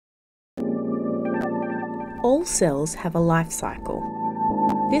All cells have a life cycle.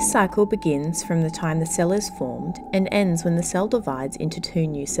 This cycle begins from the time the cell is formed and ends when the cell divides into two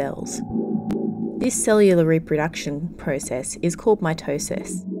new cells. This cellular reproduction process is called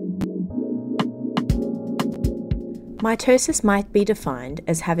mitosis. Mitosis might be defined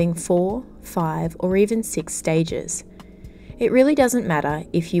as having 4, 5, or even 6 stages. It really doesn't matter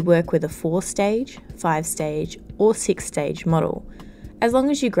if you work with a 4-stage, 5-stage, or 6-stage model, as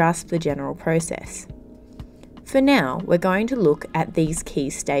long as you grasp the general process. For now, we're going to look at these key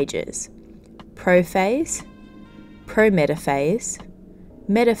stages: Prophase, Prometaphase,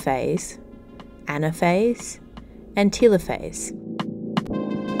 Metaphase, Anaphase, and Telophase.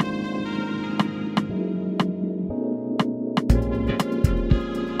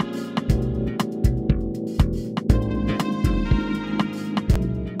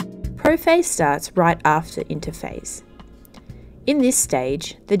 Prophase starts right after interphase. In this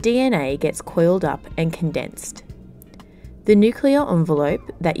stage, the DNA gets coiled up and condensed. The nuclear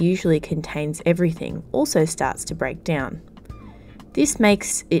envelope that usually contains everything also starts to break down. This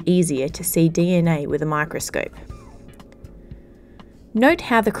makes it easier to see DNA with a microscope. Note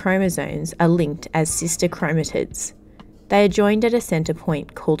how the chromosomes are linked as sister chromatids. They are joined at a centre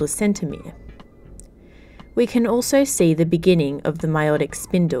point called a centromere. We can also see the beginning of the meiotic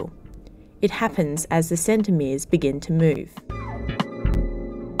spindle. It happens as the centromeres begin to move.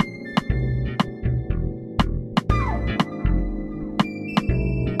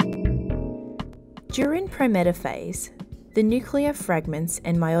 During prometaphase, the nuclear fragments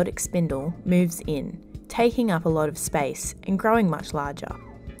and meiotic spindle moves in, taking up a lot of space and growing much larger.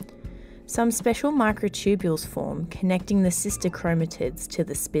 Some special microtubules form connecting the sister chromatids to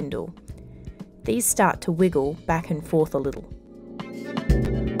the spindle. These start to wiggle back and forth a little.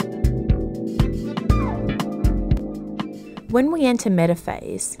 When we enter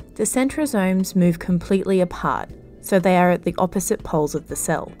metaphase, the centrosomes move completely apart, so they are at the opposite poles of the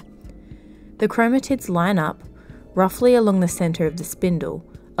cell. The chromatids line up roughly along the centre of the spindle,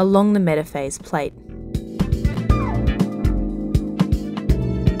 along the metaphase plate.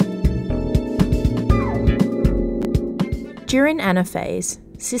 During anaphase,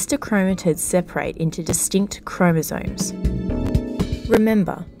 sister chromatids separate into distinct chromosomes.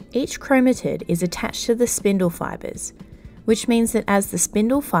 Remember, each chromatid is attached to the spindle fibres, which means that as the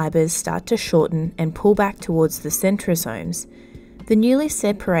spindle fibres start to shorten and pull back towards the centrosomes, the newly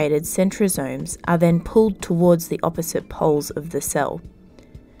separated centrosomes are then pulled towards the opposite poles of the cell.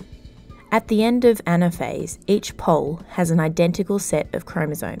 At the end of anaphase, each pole has an identical set of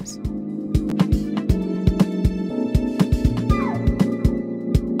chromosomes.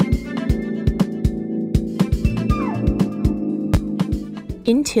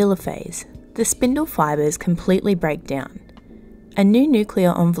 In telophase, the spindle fibres completely break down. A new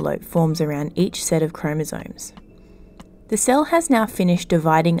nuclear envelope forms around each set of chromosomes. The cell has now finished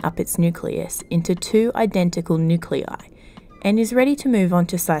dividing up its nucleus into 2 identical nuclei and is ready to move on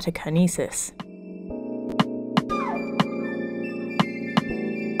to cytokinesis.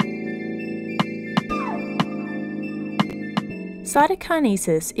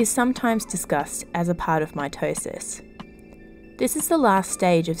 Cytokinesis is sometimes discussed as a part of mitosis. This is the last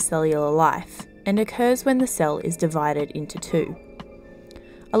stage of cellular life and occurs when the cell is divided into 2.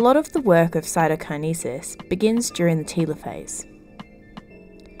 A lot of the work of cytokinesis begins during the telophase.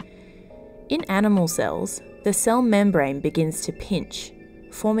 In animal cells, the cell membrane begins to pinch,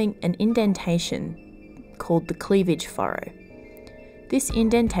 forming an indentation called the cleavage furrow. This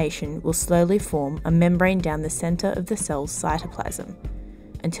indentation will slowly form a membrane down the centre of the cell's cytoplasm,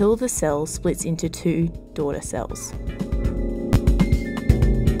 until the cell splits into 2 daughter cells.